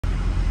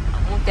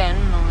त्यहाँ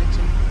हेर्नु न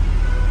एकछिन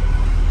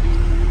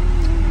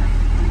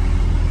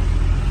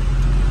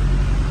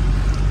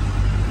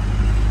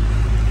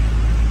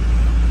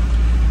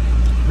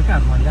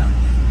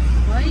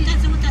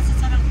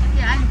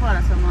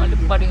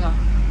अलिक बढी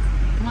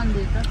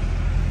मन्दिर त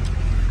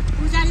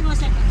पुजारी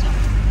बसेको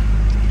हुन्छ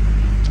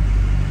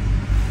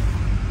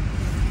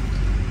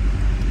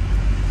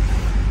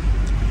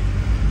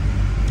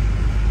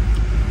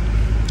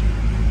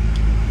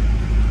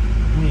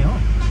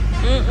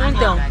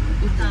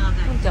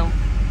Então.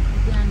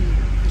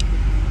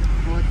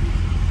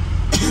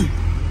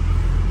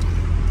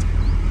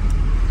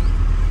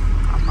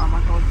 Mama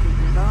told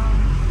you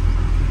that.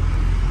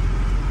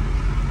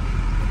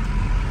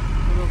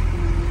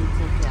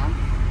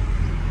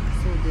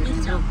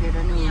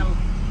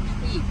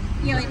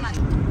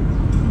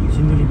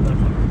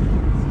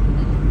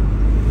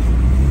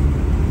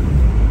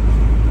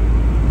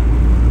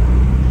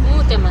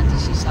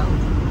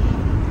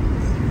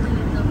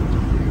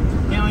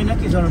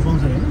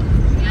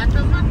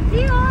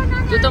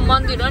 त्यो त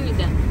मन्दिर हो नि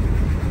त्यहाँ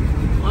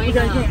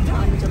हजुर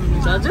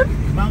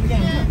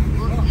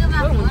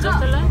हुन्छ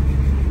जस्तो लाग्यो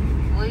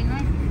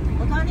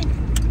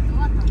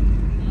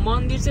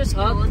मन्दिर चाहिँ छ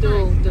त्यो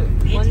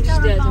मन्दिर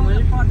दिएको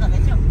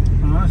थियो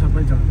मैले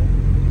सबै छ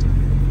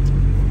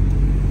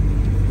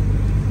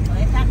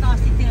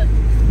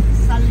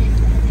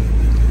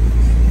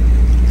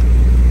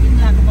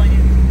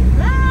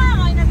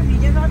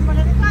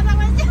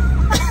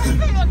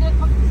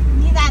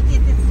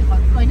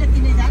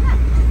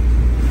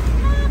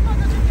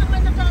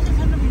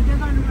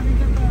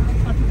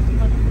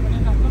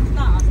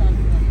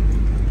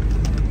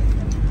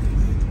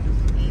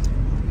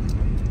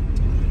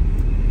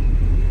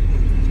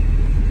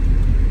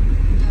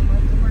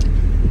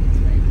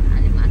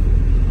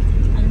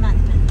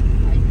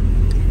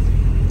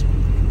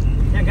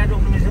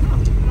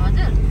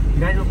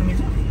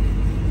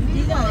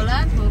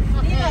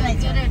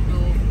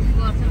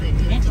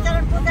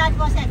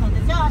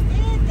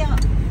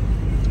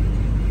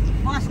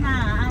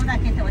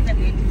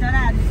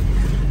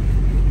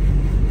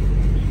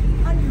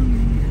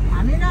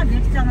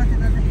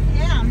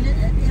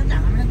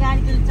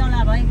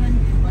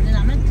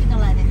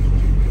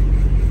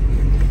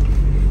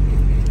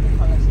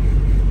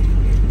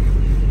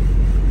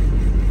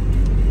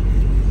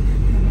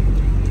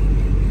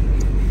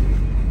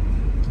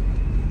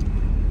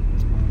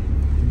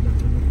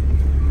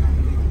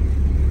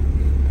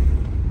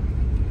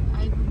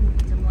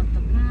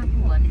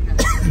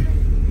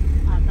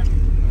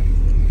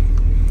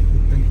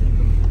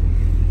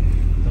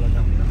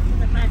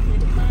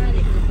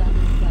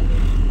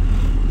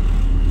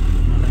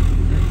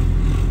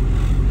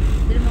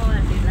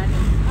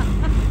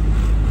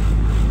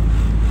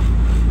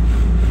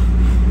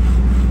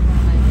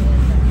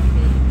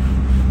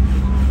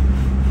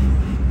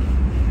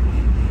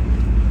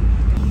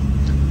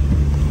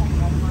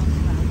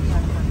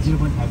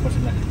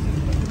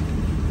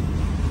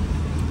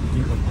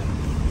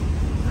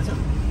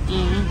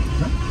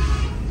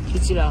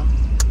खिचिरा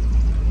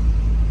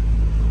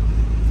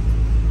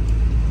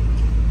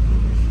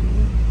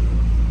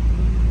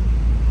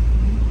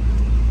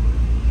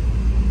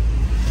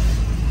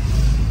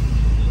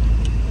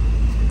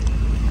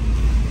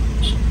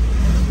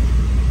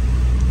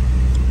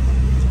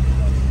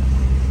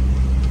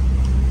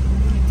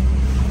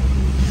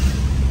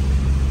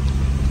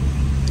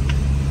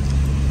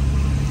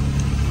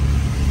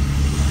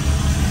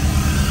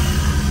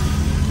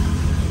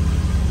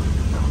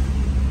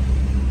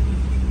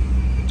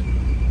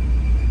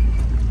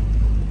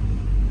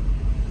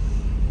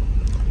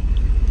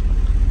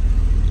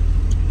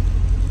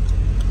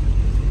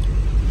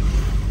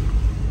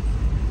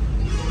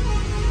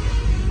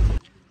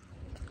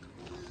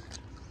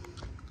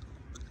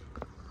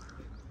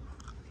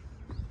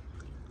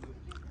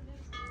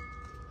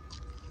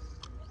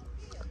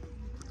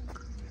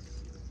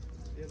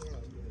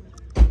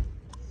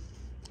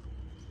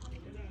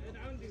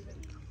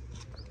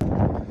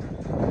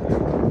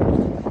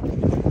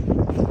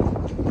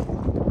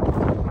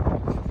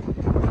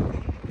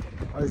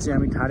अहिले चाहिँ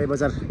हामी ठाडे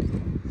बजार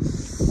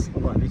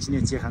अब हामी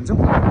चिने चिया खान्छौँ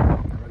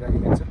हाम्रो गाडी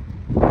खान्छ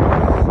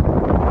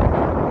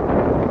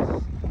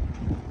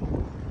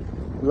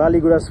लाली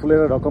गुराँस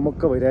फुलेर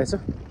ढकमक्क भइरहेछ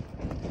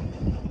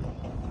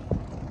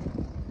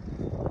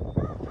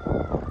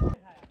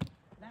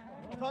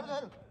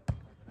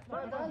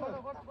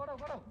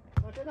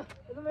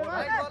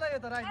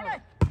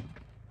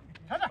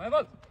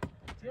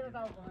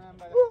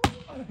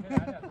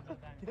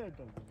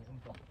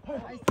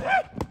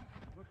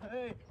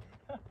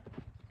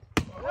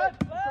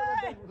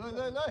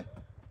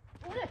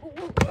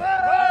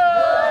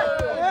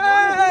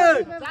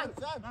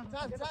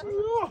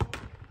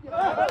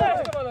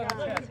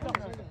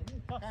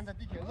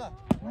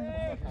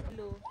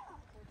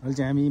अहिले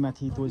चाहिँ हामी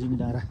माथि तोजिङ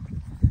डाँडा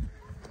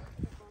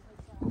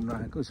घुम्न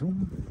आएको छौँ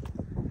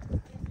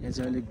यहाँ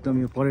चाहिँ अहिले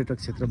एकदम यो पर्यटक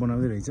क्षेत्र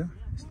बनाउँदै रहेछ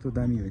यस्तो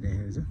दामी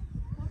भइरहेको छ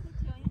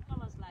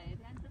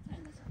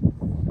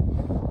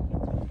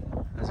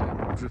आज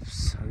ट्रिप्स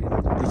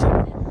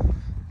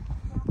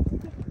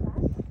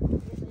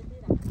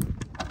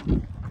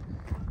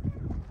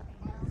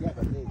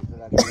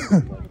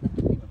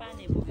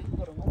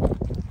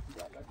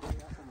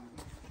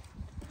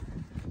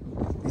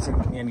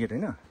मेन गेट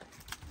होइन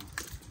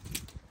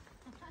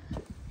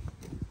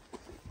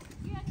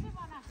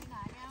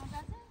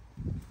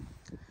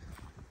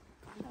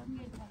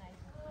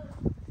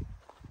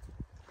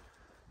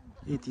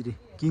यति रे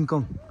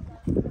किङकङ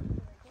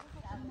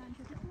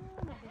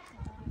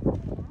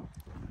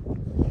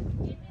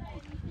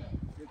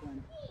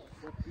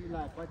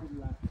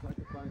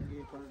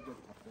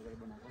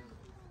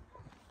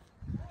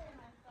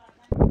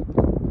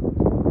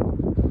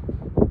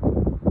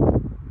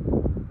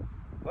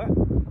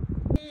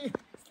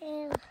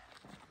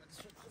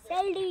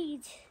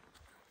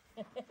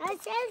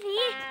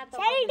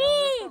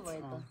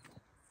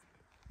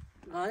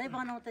घरै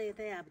बनाउँदा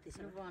यतै अब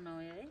त्यसो बनाऊ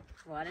है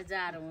घरै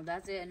जाडो हुँदा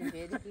चाहिँ अनि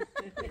फेरि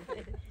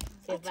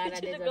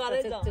सेपाराले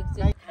जस्तो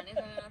खाने त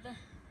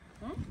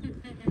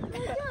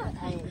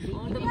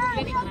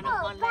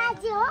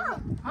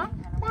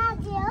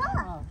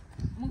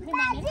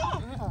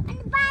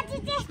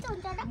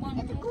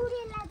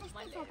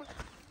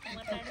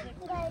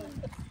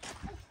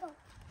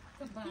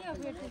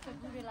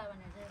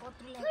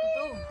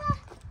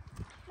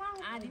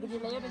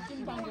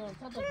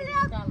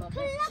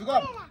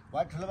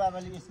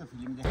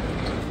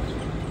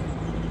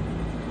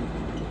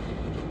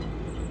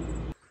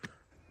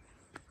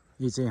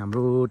यो चाहिँ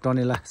हाम्रो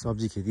टनेला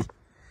सब्जी खेती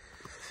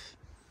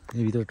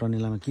यहाँभित्र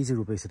टनेलामा के चाहिँ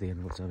रोपेको छ त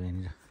हेर्नुपर्छ अब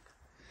यहाँनिर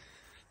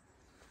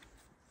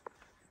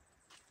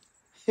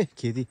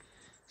खेती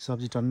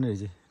सब्जी टन्नै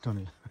रहेछ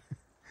टनेला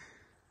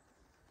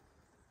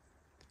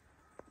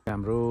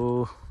हाम्रो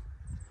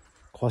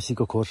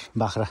खसीको खोर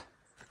बाख्रा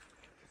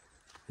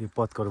यो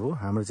पत्कर हो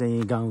हाम्रो चाहिँ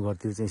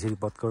गाउँघरतिर चाहिँ यसरी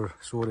पत्कर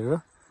सोरेर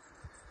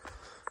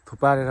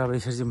थुपारेर अब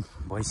यसरी चाहिँ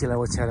भैँसीलाई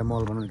ओछ्याएर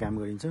मल बनाउने काम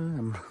गरिन्छ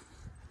हाम्रो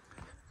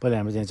पहिला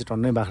हाम्रो यहाँ चाहिँ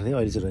टन्नै बाख्रा थियो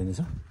अहिले चाहिँ रहेनछ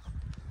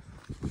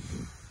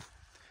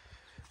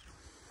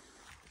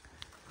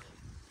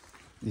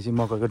यो चाहिँ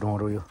मकैको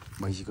ढोँडो यो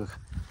भैँसीको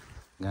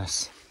घाँस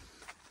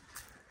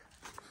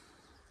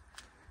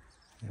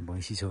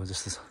भैँसी छ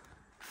जस्तो छ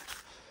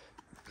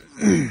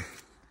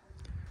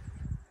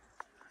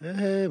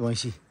ए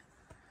भैँसी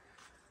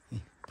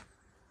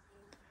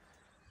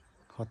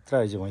खतरा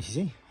रहेछ भैँसी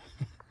चाहिँ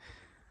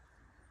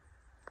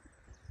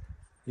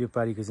यो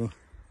पारीको चाहिँ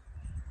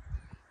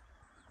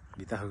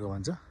भित्ताखरको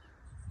भन्छ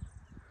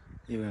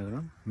यो गाउँको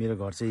मेरो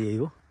घर चाहिँ यही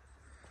हो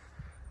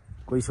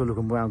कोही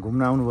सोलुखुम्बु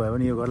घुम्न आउनुभयो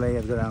भने यो घरलाई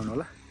याद गरेर आउनु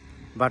होला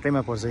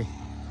बाटैमा पर्छ है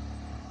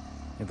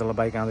यहाँ तल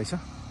बाइक आउँदैछ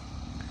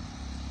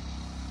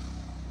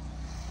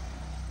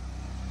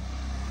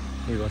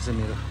यो घर चाहिँ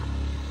मेरो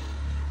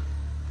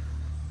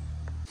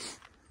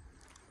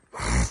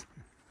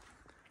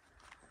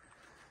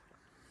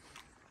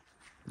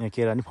यहाँ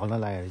केरा नि फल्न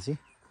लाग्यो चाहिँ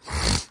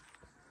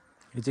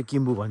यो चाहिँ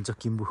किम्बु भन्छ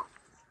किम्बु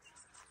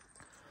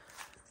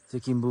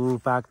चाहिँ किम्बु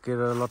पाकेर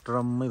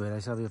लटरम्मै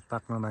भइरहेछ अब यो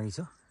पाक्न बाँकी छ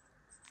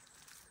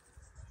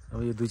अब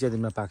यो 2-4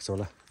 दिनमा पाक्छ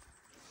होला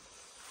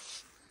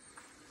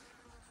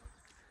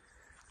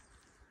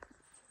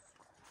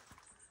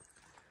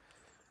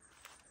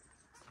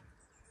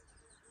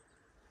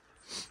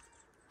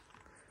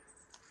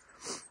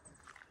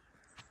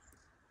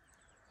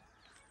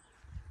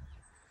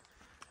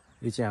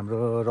यो चाहिँ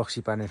हाम्रो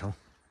रक्सी पार्ने ठाउँ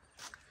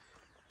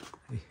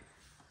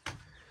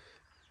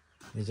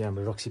यो चाहिँ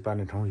हाम्रो रक्सी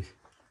पार्ने ठाउँ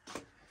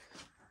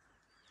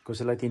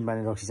कसैलाई 3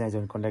 पानी रक्सी चाहिन्छ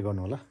भने कन्ट्याक्ट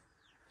गर्नु होला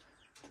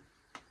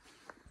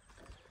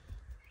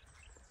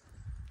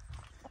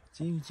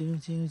चिउ चिउ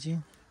चिउ चिउ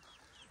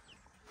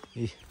ए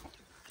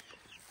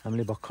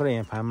हामीले भर्खरै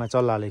यहाँ फार्ममा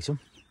चल्ला हालेको छौँ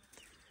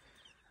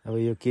अब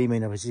यो केही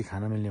महिनापछि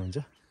खान मिल्ने हुन्छ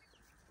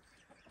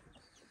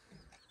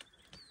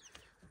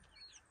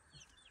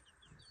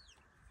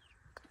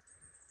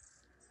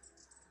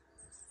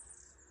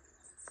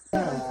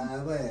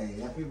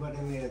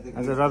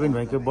आज रबिन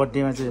भाइको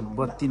बर्थडेमा चाहिँ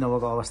बत्ती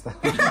नभएको अवस्था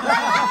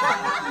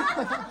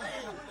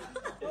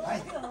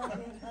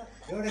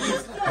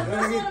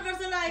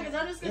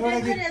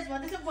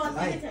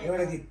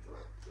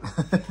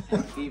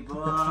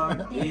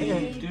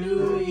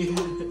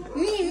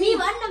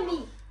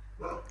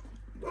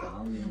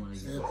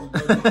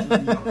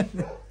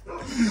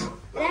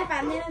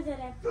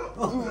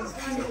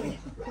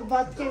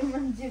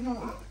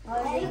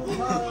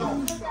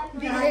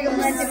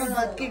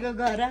भत्केको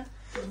घर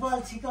Happy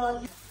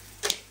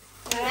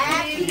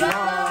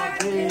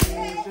birthday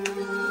to you. Happy birthday to you.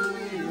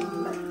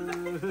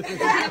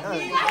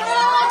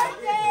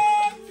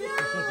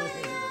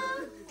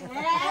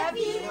 Happy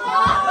birthday.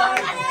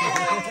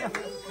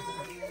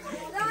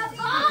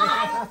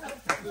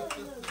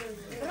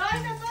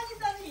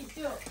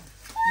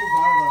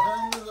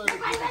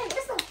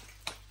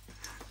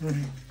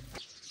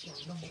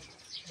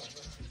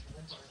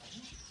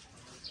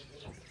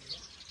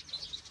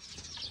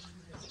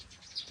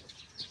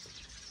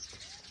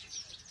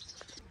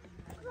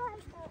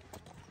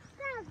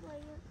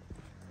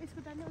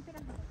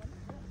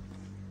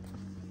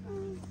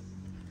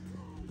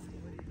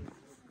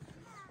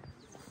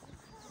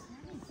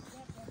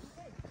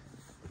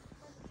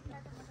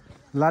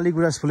 Lali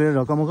Guras फुलेर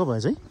ढकमक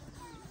भएछ है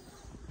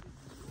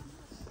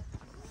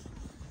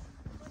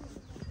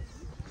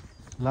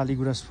लाली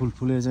गुराँस फुल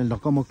फुलेर चाहिँ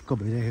ढकमक्क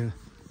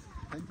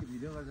भइरहेको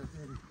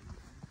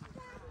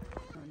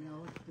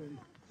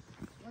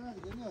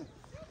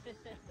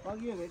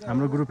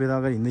हाम्रो ग्रुप यता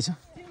अगाडि हिँड्दैछ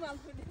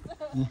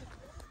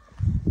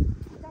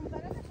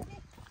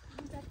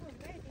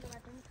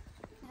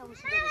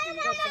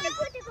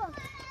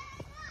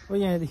ओ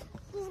यहाँ हेरी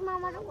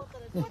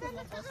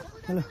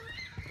हेलो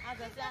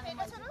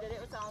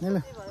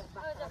हेलो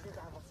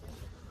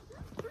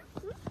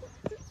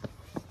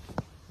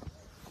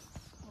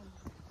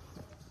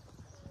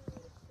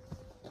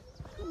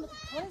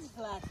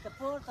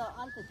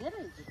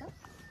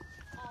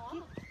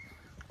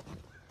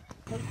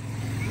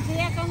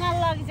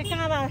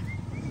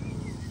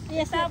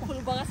यता फुल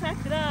बगा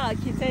साथतिर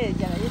खिच्दै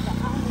हेरेर यता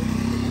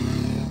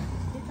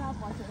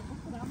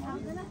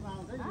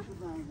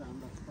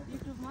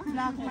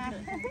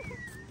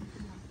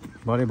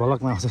भरे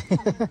भलकमा आउँछ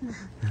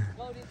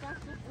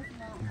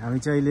हामी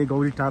चाहिँ अहिले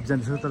गौरी टाप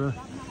जान्छौँ तर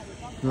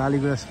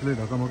लालीगुराँस फुलले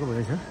ढकमक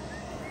भइरहेछ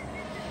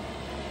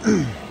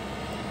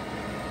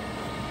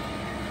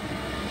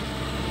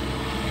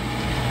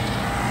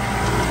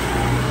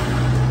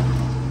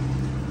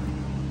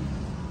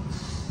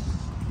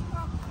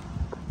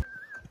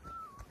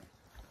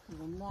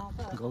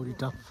गौरी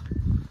टाप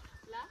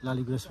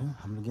लालीगुराँस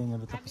हाम्रो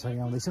ग्याङहरू त पछाडि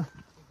आउँदैछ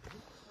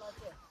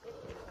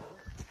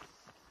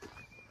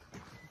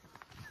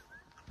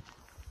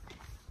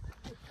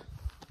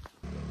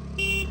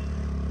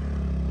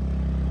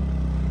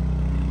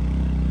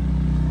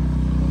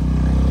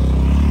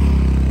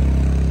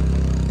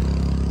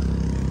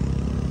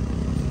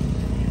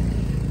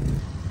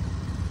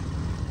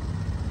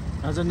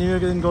आज न्यू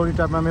इयरको दिन गौरी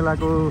टापमा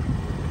मेलाको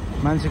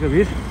मान्छेको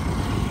भिड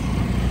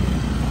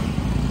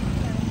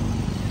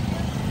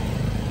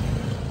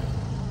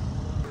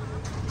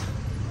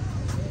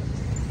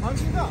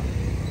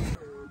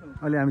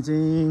अहिले हामी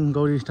चाहिँ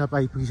गौरी टाप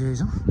आइपुगिसकेका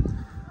छौँ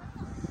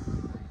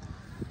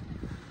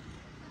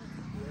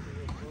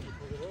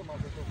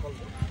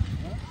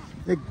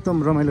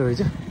एकदम रमाइलो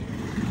रहेछ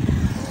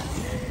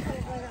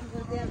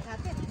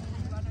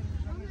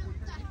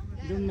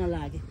धुम्म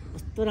लाग्यो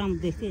कस्तो राम्रो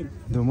देख्थ्यो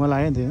धुम्म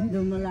लाग्यो नि त्यो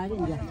धुम्म लाग्यो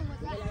नि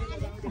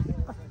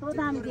कस्तो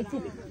दामी देख्थ्यो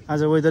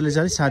आज वेदरले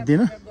चाहिँ अलिक साथ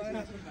दिएन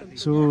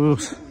सो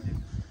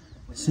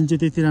सिन चाहिँ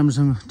त्यति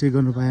राम्रोसँग टेक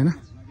गर्नु पाएन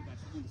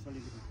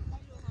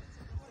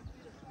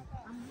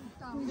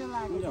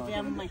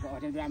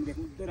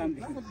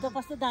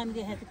कस्तो दामी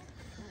देखेको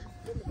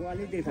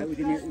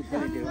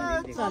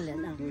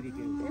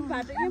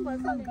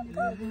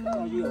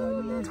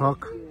ठक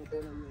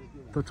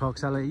त्यो ठक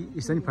सालाई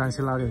यसरी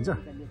फ्रान्सको लाग्यो हुन्छ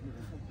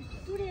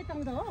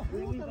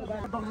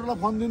डाक्टरलाई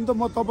फोन दिनु त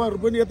म तपाईँहरू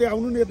पनि यतै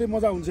आउनु नि यतै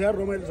मजा हुन्छ यार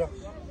रमाइलो छ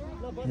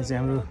यो चाहिँ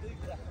हाम्रो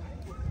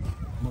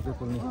मकै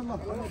पोल्ने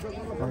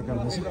कार्यक्रम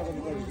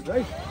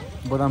रहेछ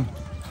बदाम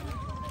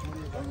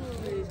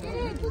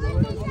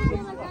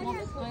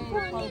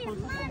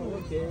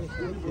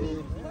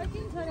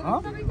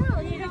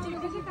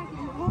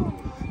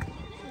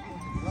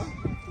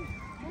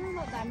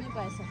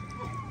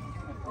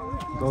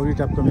गौरी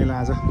टापको मेला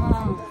आज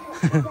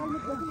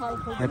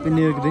ह्याप्पी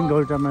न्यु इयरको दिन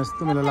गौरी टापमा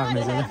यस्तो मेला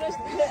लाग्ने छ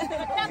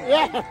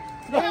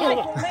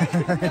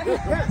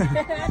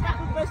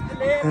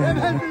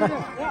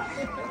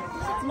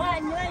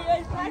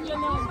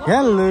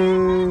हेलो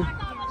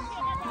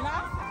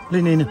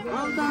लिने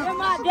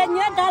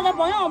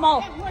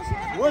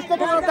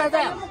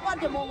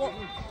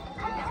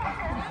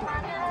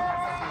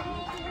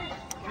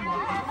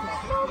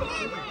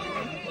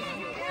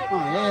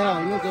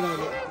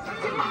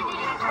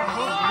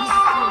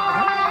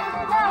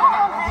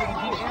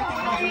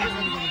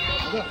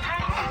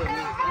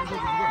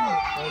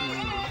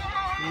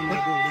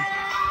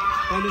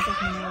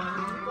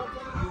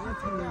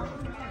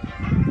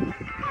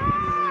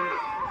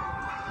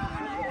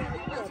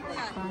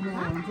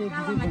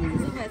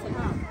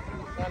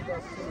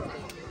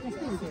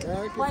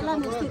पहिला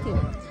मिस्टी थियो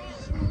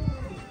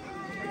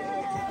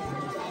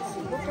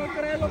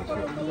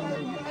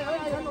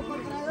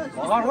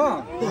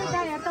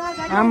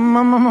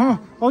आम्मामा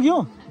अघि हो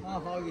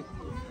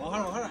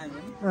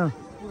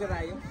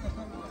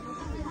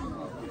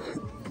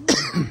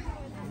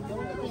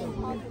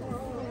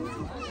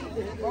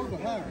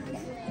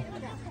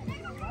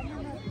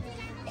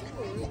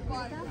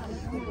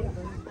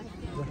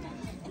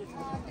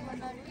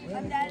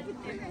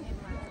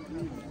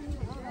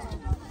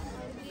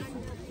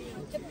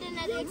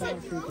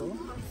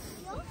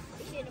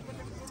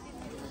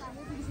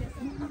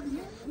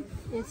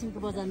एकछिनको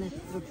बजारमा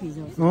फिज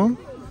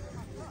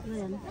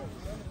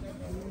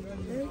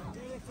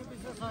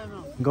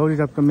गौरी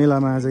टापको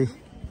मेलामा अझै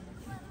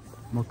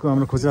मक्कु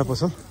हाम्रो खुचरा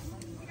पसल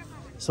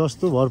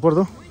सस्तो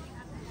भरपर्दो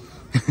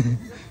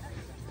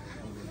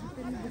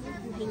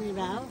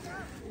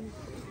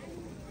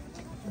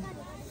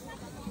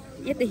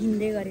यता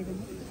हिँड्दै गरेको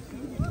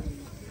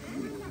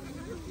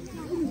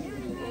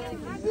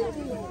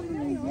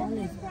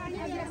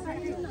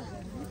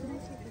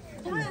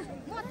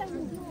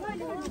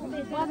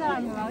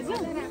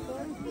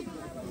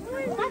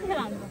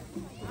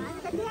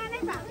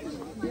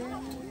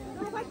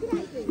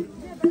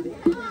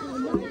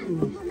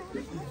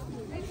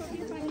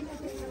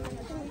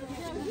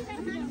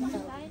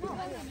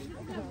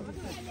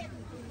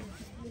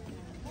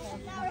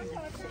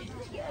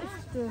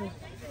यो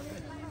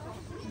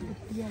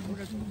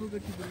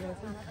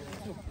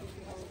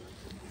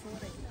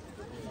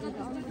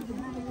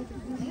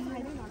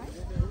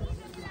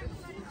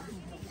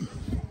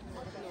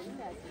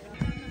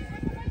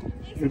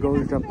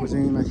गौरी टपको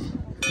चाहिँ माथि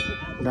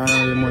डाँडा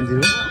मन्दिर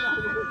हो।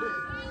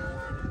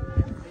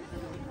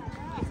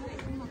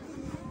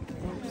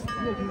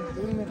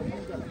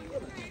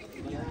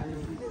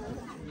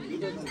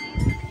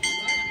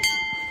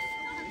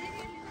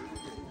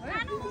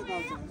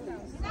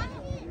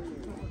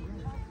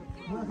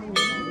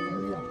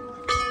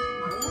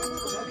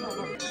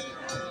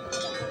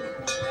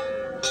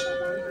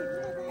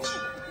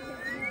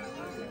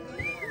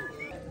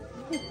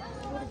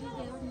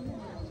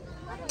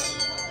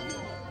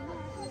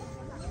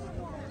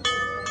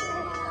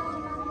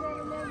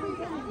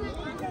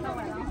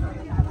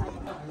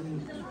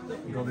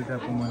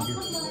 गौरीटाको मन्दिर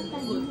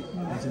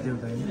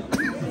देउता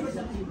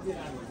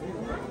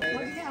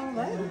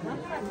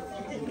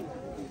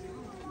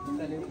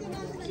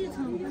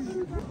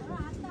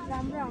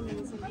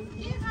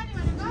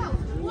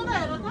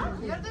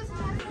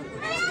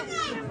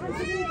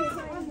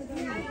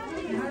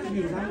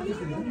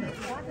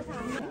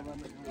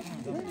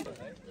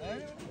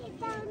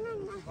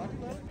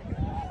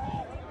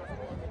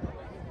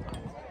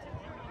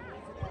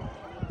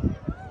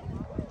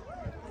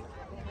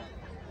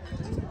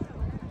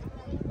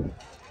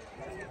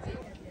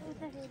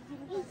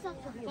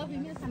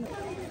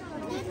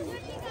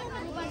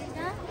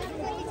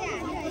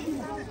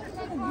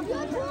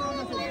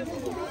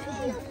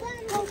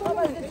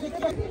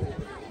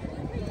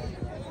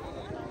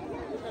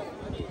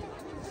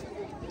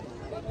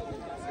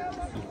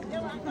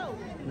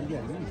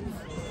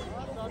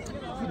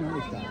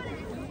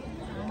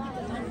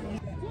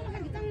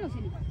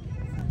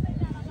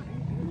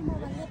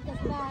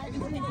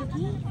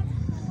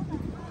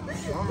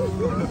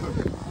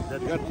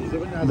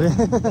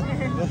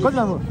कति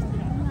लामो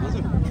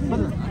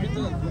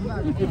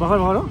भर्खर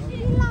भर हो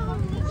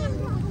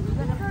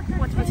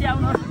पछि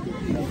आउनु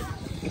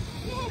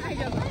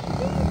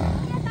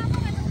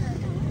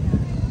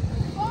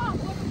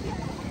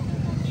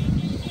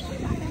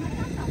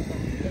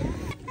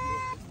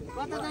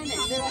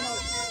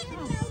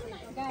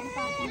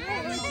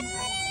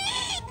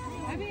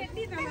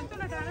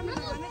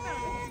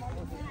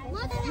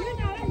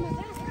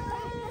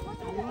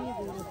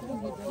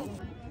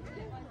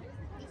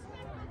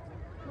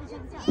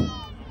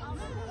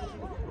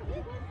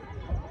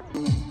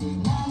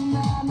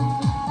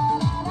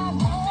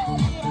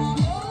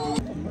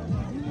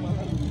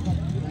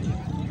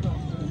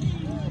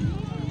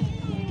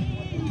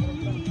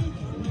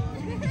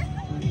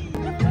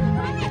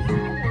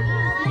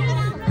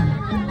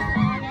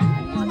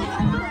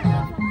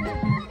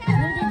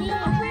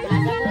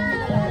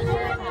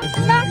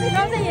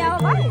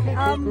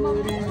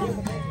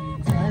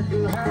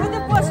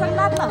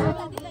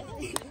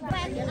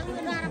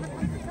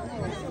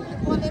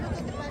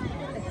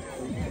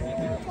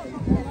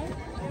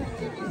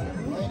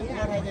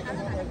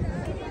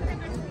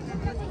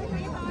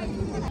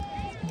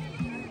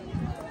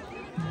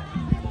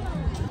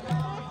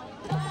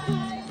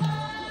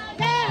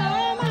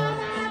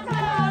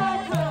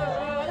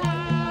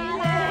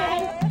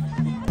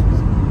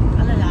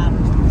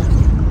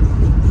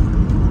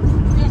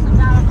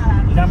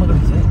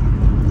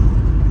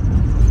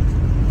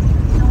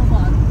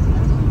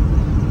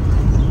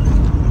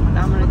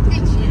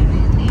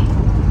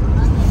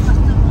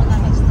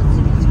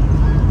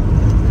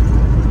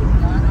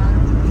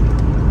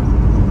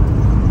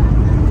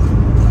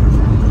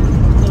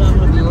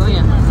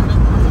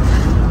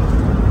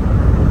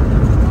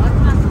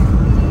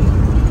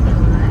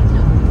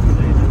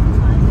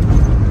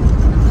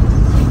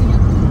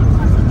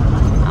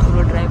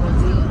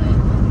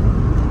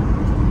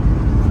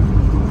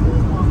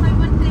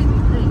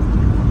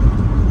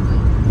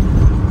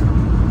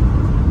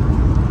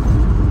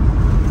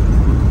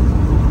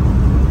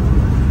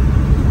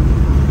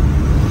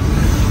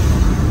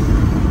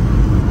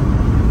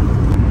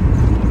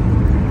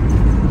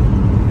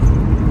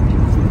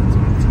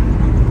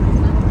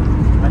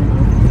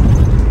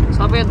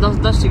सबै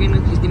 10-10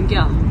 सेकेन्डको खिच्दिउँ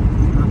क्या